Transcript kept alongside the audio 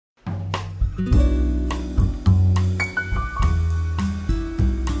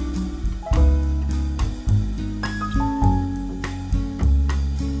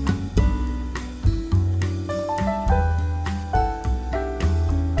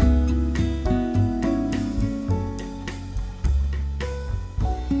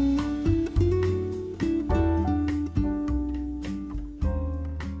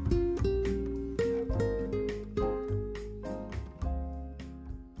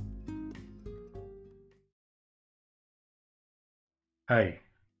Hi,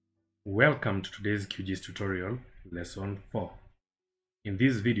 welcome to today's QGIS tutorial, lesson 4. In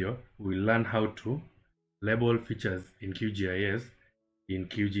this video, we will learn how to label features in QGIS in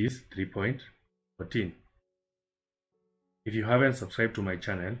QGIS 3.14. If you haven't subscribed to my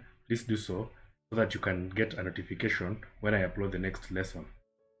channel, please do so that you can get a notification when I upload the next lesson.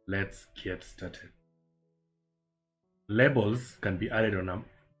 Let's get started. Labels can be added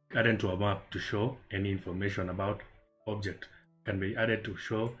to a map to show any information about object. Can be added to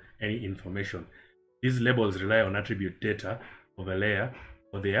show any information. These labels rely on attribute data of a layer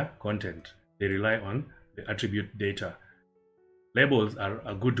for their content. They rely on the attribute data. Labels are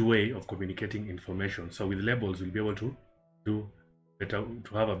a good way of communicating information. So with labels, we'll be able to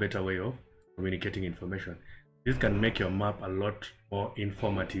have a better way of communicating information. This can make your map a lot more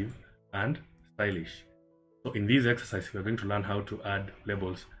informative and stylish. So in this exercise, we're going to learn how to add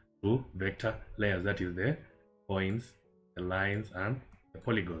labels to vector layers, that is the points, the lines, and the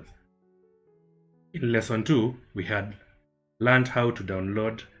polygons. In lesson 2, we had learned how to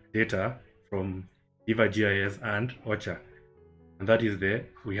download data from QGIS and OCHA. And that is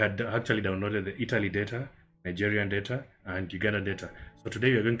we had actually downloaded the Italy data, Nigerian data, and Uganda data. So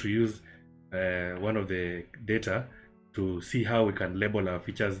today we're going to use one of the data to see how we can label our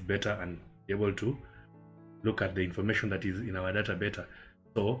features better and be able to look at the information that is in our data better.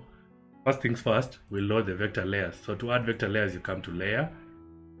 So first things first, we'll load the vector layers. So to add vector layers, you come to layer.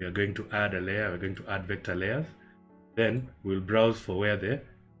 We are going to add a layer. We're going to add vector layers. Then we'll browse for where the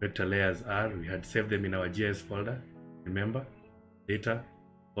vector layers are. We had saved them in our GIS folder. Remember, data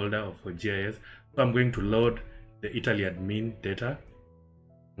folder for GIS. So I'm going to load the Italy admin data.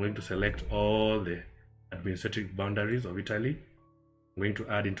 I'm going to select all the administrative boundaries of Italy. I'm going to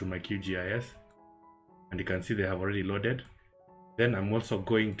add into my QGIS. And you can see they have already loaded. Then I'm also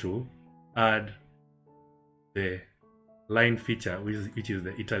going to add the line feature, which is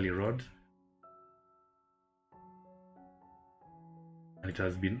the Italy road, and it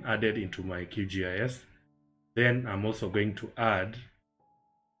has been added into my QGIS. Then I'm also going to add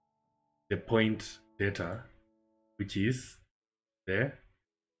the point data, which is the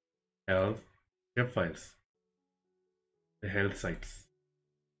health shapefiles, the health sites.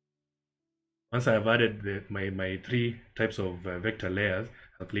 Once I have added my three types of vector layers,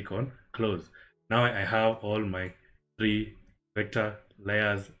 I'll click on close. Now I have all my three vector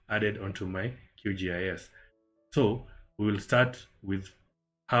layers added onto my QGIS. So we will start with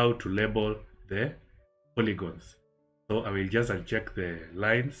how to label the polygons. So I will just uncheck the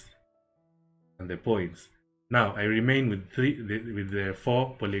lines and the points. Now I remain with the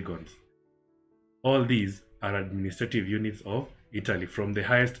 4 polygons. All these are administrative units of Italy, from the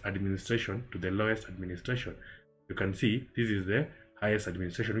highest administration to the lowest administration. You can see this is the highest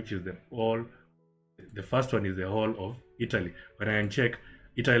administration, which is the first one is the whole of Italy. When I uncheck,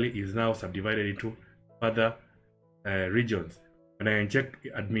 Italy is now subdivided into further regions. When I uncheck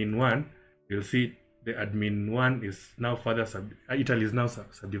admin 1, you'll see the admin 1 is now further Italy is now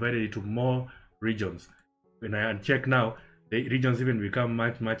subdivided into more regions. When I uncheck now, the regions even become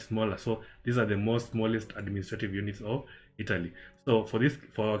much smaller. So these are the smallest administrative units of Italy. So for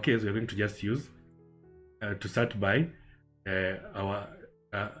our case, we're going to just use to start by our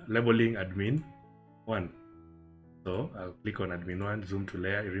labeling admin 1. So I'll click on admin 1, zoom to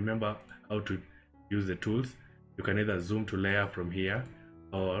layer. Remember how to use the tools. You can either zoom to layer from here,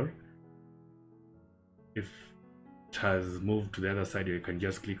 or if it has moved to the other side, you can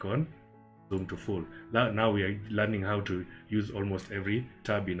just click on zoom to full. Now we are learning how to use almost every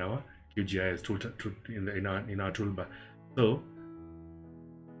tab in our QGIS in our toolbar. So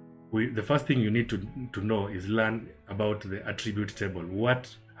the first thing you need to know is learn about the attribute table.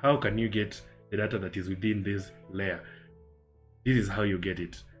 How can you get the data that is within this layer? This is how you get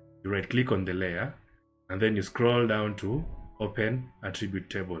it. You right click on the layer and then you scroll down to open attribute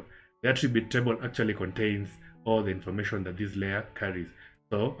table. The attribute table actually contains all the information that this layer carries.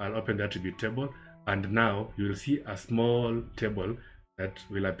 So I'll open the attribute table, and now you will see a small table that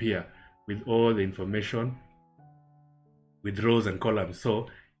will appear with all the information with rows and columns. So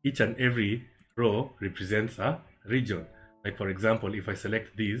each and every row represents a region. Like for example, if I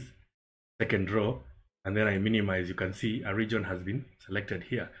select this second row and then I minimize, you can see a region has been selected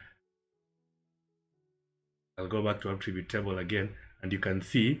here. I'll go back to attribute table again, and you can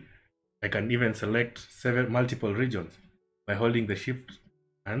see I can even select multiple regions by holding the shift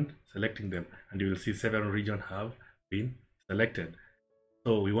and selecting them, and you will see 7 regions have been selected.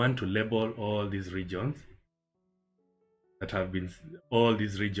 So we want to label all these regions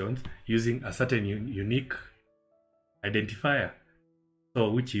using a certain unique identifier. So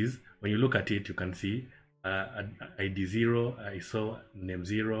which is, when you look at it, you can see ID 0, ISO name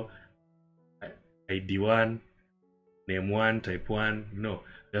 0, ID 1, name 1, type 1. No,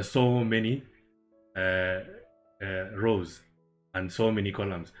 there's so many rows and so many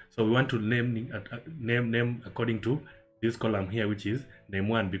columns. So we want to name according to this column here, which is name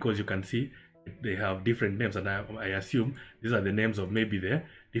 1, because you can see they have different names, and I assume these are the names of maybe the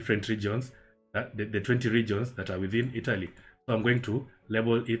different regions, that the 20 regions that are within Italy. So I'm going to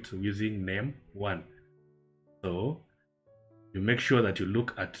label it using name 1. So you make sure that you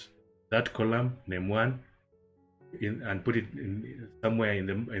look at that column, name 1, and put it in somewhere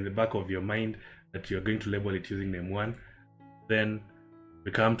in the back of your mind that you're going to label it using name 1. Then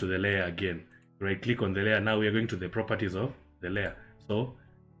we come to the layer again. Right click on the layer. Now we are going to the properties of the layer. So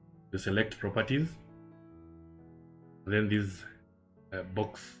you select properties, then this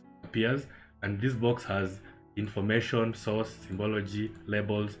box appears, and this box has information, source, symbology,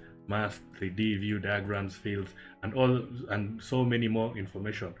 labels, mask, 3D view, diagrams, fields, and so many more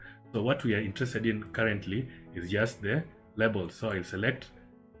information. So what we are interested in currently is just the labels. So I'll select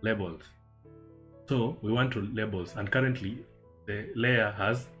labels. So we want to labels, and currently the layer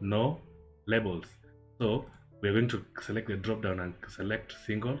has no labels. So we're going to select the drop down and select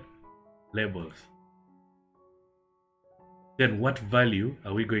single labels. Then what value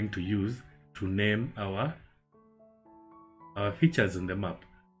are we going to use to name our features in the map?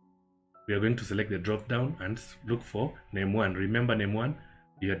 We are going to select the drop down and look for name 1. Remember name 1,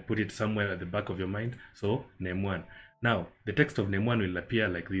 you had put it somewhere at the back of your mind. So name 1. Now the text of name 1 will appear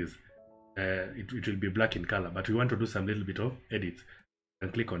like this. It will be black in color, but we want to do some little bit of edits.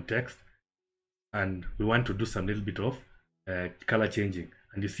 And click on text, and we want to do some little bit of color changing.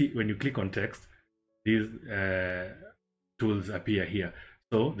 And you see when you click on text, these tools appear here.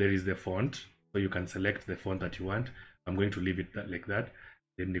 So there is the font, so you can select the font that you want. I'm going to leave it like that.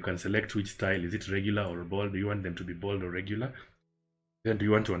 Then you can select which style. Is it regular or bold? Do you want them to be bold or regular? Then do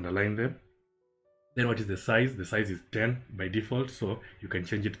you want to underline them? Then what is the size? The size is 10 by default, so you can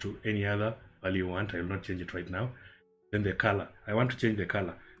change it to any other value you want. I will not change it right now. Then the color. I want to change the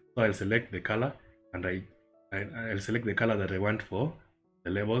color, so I'll select the color, and I'll select the color that I want for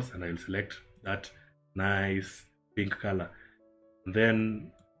the labels, and I'll select that nice pink color.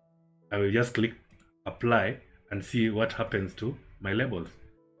 Then I will just click apply and see what happens to my labels.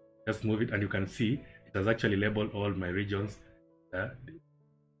 Just move it, and you can see it has actually labeled all my regions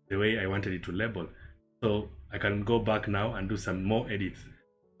the way I wanted it to label. So I can go back now and do some more edits.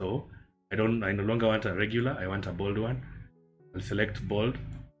 So I no longer want a regular, I want a bold one. I'll select bold,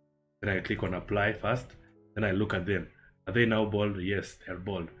 then I click on apply first, then I look at them. Are they now bold? Yes, they're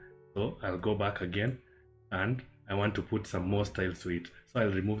bold. So I'll go back again, and I want to put some more styles to it. So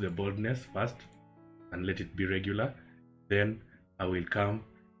I'll remove the boldness first and let it be regular. Then I will come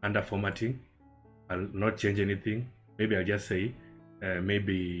under formatting. I'll not change anything. Maybe I'll just say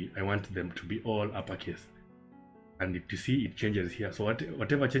maybe I want them to be all uppercase, and you see it changes here. So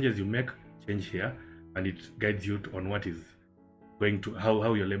whatever changes you make, change here, and it guides you on what is going to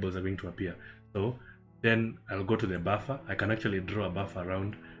how your labels are going to appear. So then I'll go to the buffer. I can actually draw a buffer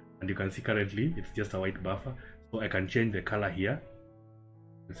around, and you can see currently it's just a white buffer. So I can change the color here.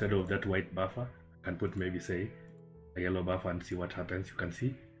 Instead of that white buffer, I can put maybe say a yellow buffer and see what happens. You can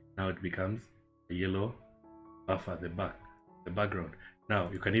see now it becomes a yellow buffer, the background. Now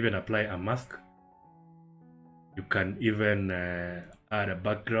you can even apply a mask. You can even add a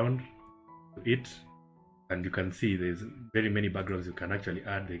background to it, and you can see there's very many backgrounds. You can actually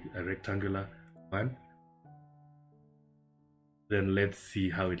add a rectangular one. Then let's see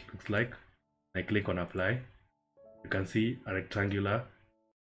how it looks like. I click on apply. You can see a rectangular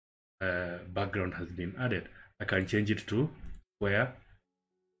background has been added. I can change it to square,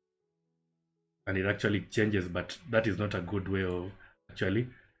 and it actually changes, but that is not a good way of actually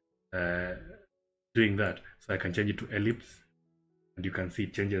doing that. So I can change it to ellipse, and you can see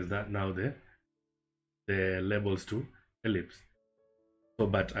it changes that now the labels to ellipse. So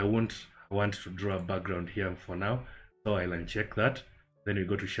but I won't want to draw a background here for now, so I'll uncheck that. Then we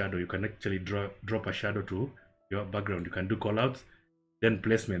go to shadow. You can actually drop a shadow to your background. You can do callouts. Then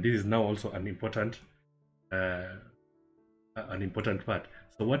placement. This is now also an important part.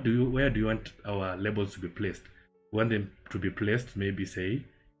 So where do you want our labels to be placed? We want them to be placed maybe say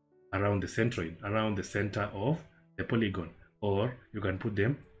around the centroid, around the center of the polygon, or you can put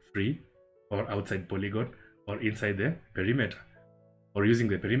them free or outside polygon or inside the perimeter or using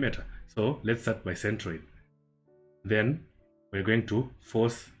the perimeter. So let's start by centroid. Then we're going to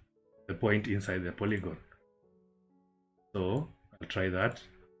force the point inside the polygon. So I'll try that,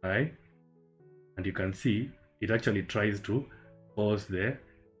 right? And you can see it actually tries to force the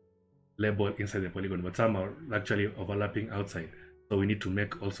label inside the polygon, but some are actually overlapping outside. So we need to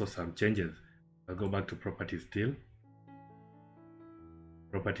make also some changes. I'll go back to properties still.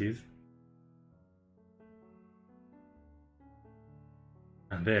 Properties.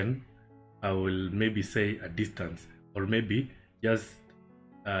 And then I will maybe say a distance, or maybe just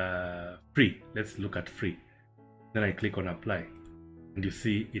free. Let's look at free. Then I click on apply, and you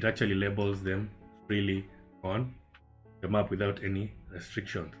see it actually labels them freely on the map without any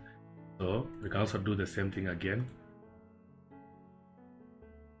restrictions. So we can also do the same thing again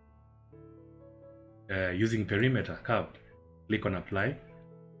using perimeter curved. Click on apply,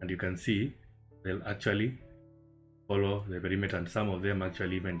 and you can see they'll actually follow the perimeter, and some of them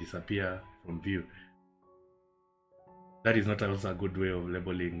actually even disappear from view. That is not also a good way of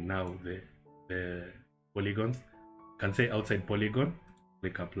labeling now the polygons. You can say outside polygon,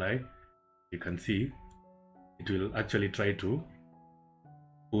 click apply. You can see it will actually try to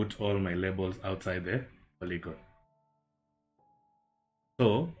put all my labels outside the polygon.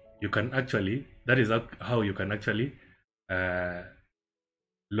 So you can actually, that is how you can actually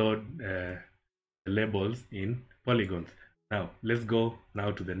load labels in polygons. Now let's go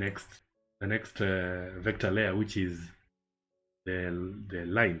now to the next vector layer, which is the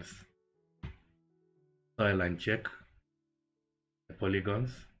lines. So I'll uncheck the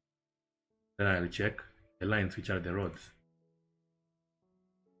polygons, then I'll check the lines, which are the roads.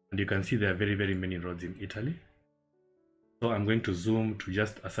 And you can see there are very, very many roads in Italy. So I'm going to zoom to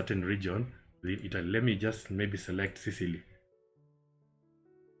just a certain region within Italy. Let me just maybe select Sicily.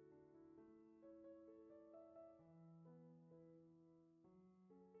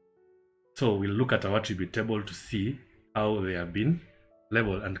 So we'll look at our attribute table to see how they have been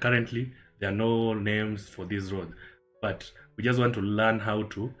labeled. And currently there are no names for these roads, but we just want to learn how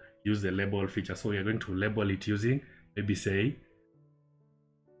to use the label feature. So we are going to label it using, maybe say,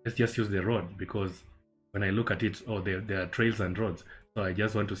 let's just use the road, because when I look at it, oh, there are trails and roads. So I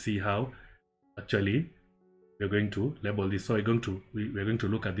just want to see how actually we're going to label this. So we're going to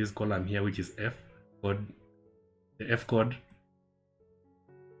look at this column here, which is F code, the F code.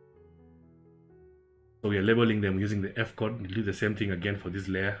 So we are labeling them using the F code. We'll do the same thing again for this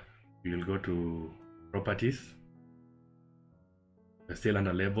layer. We will go to properties. We're still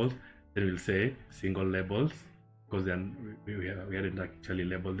under labels. Then we'll say single labels, because then we hadn't actually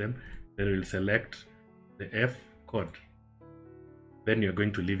labeled them. Then we'll select the F code. Then you're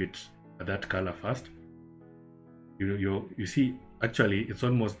going to leave it at that color first. You see, actually it's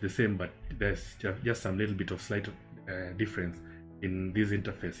almost the same, but there's just some little bit of slight difference in this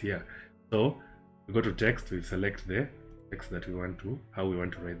interface here. So we go to text, we select the text that we want to, how we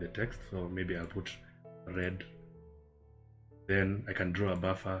want to write the text. So maybe I'll put red. Then I can draw a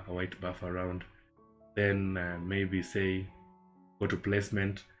buffer, a white buffer around. Then maybe say go to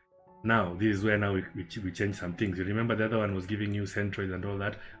placement. Now this is where now we change some things. You remember the other one was giving you centroid and all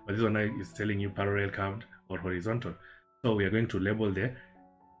that, but this one now is telling you parallel, curved, or horizontal. So we are going to label them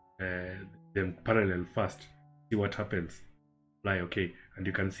parallel first. See what happens. Apply OK, and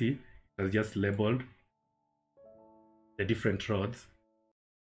you can see it has just labeled the different roads.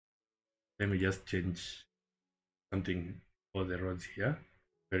 Let me just change something for the roads here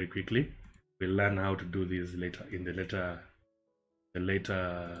very quickly. We'll learn how to do this later in the later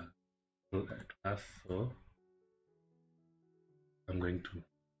class. So I'm going to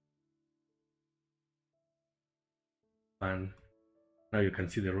pan. Now you can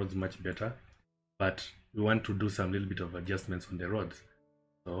see the roads much better, but we want to do some little bit of adjustments on the roads.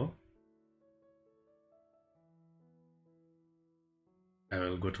 So I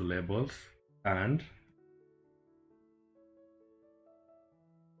will go to labels and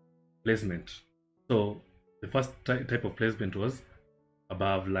placement. So the first type of placement was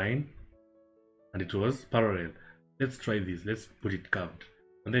above line, and it was parallel. Let's try this. Let's put it curved,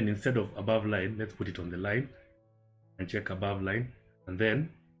 and then instead of above line, let's put it on the line and check above line, and then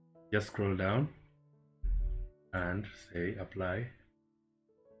just scroll down and say apply.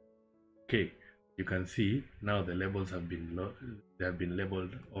 Okay, you can see now the labels have been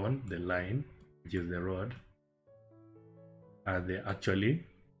labeled on the line, which is the road, and they actually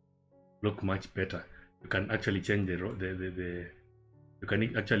look much better. You can actually change the road. You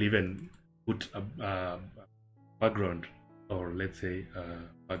can actually even put a background, or let's say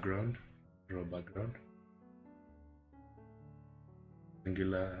background, draw background,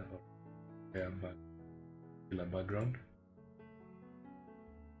 singular or background.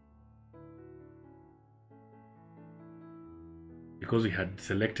 Because we had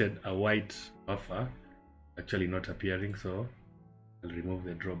selected a white buffer, actually not appearing, so I'll remove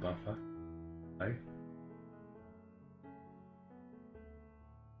the draw buffer. Right.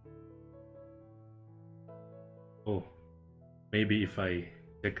 Oh, maybe if I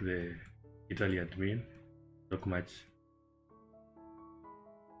check the Italy admin, not much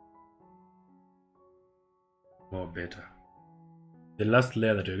more better. The last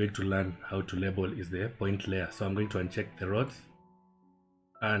layer that we're going to learn how to label is the point layer. So I'm going to uncheck the roads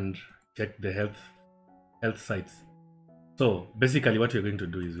and check the health sites. So basically what we're going to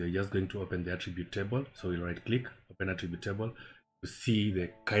do is we're just going to open the attribute table. So we'll right click, open attribute table to see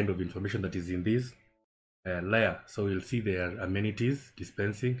the kind of information that is in this layer. So we'll see there are amenities,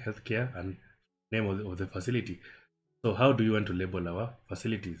 dispensing, healthcare, and name of the facility. So how do you want to label our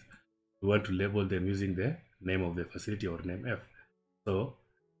facilities? We want to label them using the name of the facility or name F. So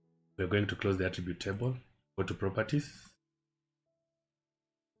we're going to close the attribute table, go to properties,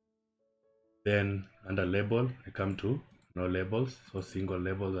 then under label I come to no labels, so single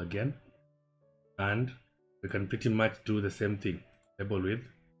labels again, and we can pretty much do the same thing, label with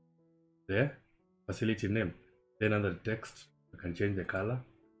the facility name. Then under the text we can change the color,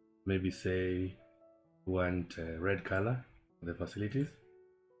 maybe say we want red color for the facilities.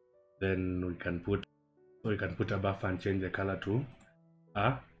 Then we can put a buffer and change the color to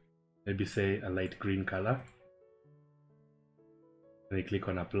maybe say a light green color. Then you click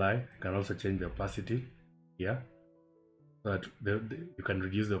on apply. You can also change the opacity here, so that you can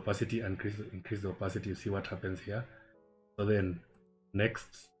reduce the opacity and increase the opacity. You see what happens here. So then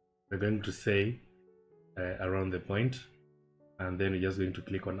next we're going to say around the point, and then you're just going to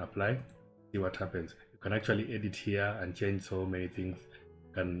click on apply, see what happens. You can actually edit here and change so many things.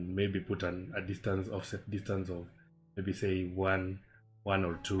 You can maybe put a distance, offset distance of maybe say one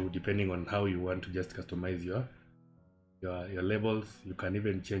or two, depending on how you want to just customize your labels. You can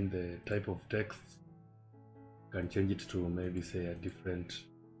even change the type of text. You can change it to maybe say a different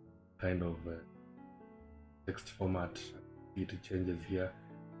kind of text format. It changes here.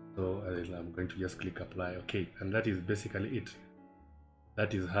 So I'm going to just click apply. Okay, and that is basically it.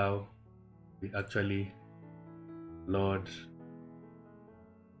 That is how we actually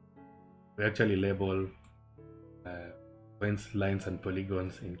label points, lines, and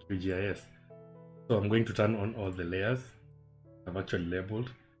polygons in QGIS. So I'm going to turn on all the layers I've actually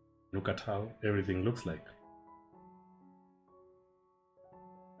labeled. Look at how everything looks like.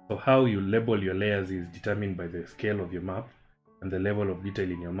 So how you label your layers is determined by the scale of your map and the level of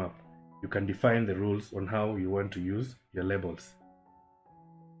detail in your map. You can define the rules on how you want to use your labels.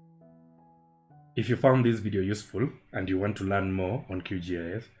 If you found this video useful and you want to learn more on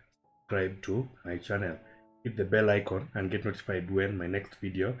QGIS, subscribe to my channel. Hit the bell icon and get notified when my next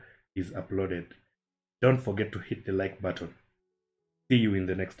video is uploaded. Don't forget to hit the like button. See you in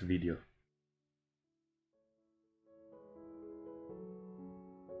the next video.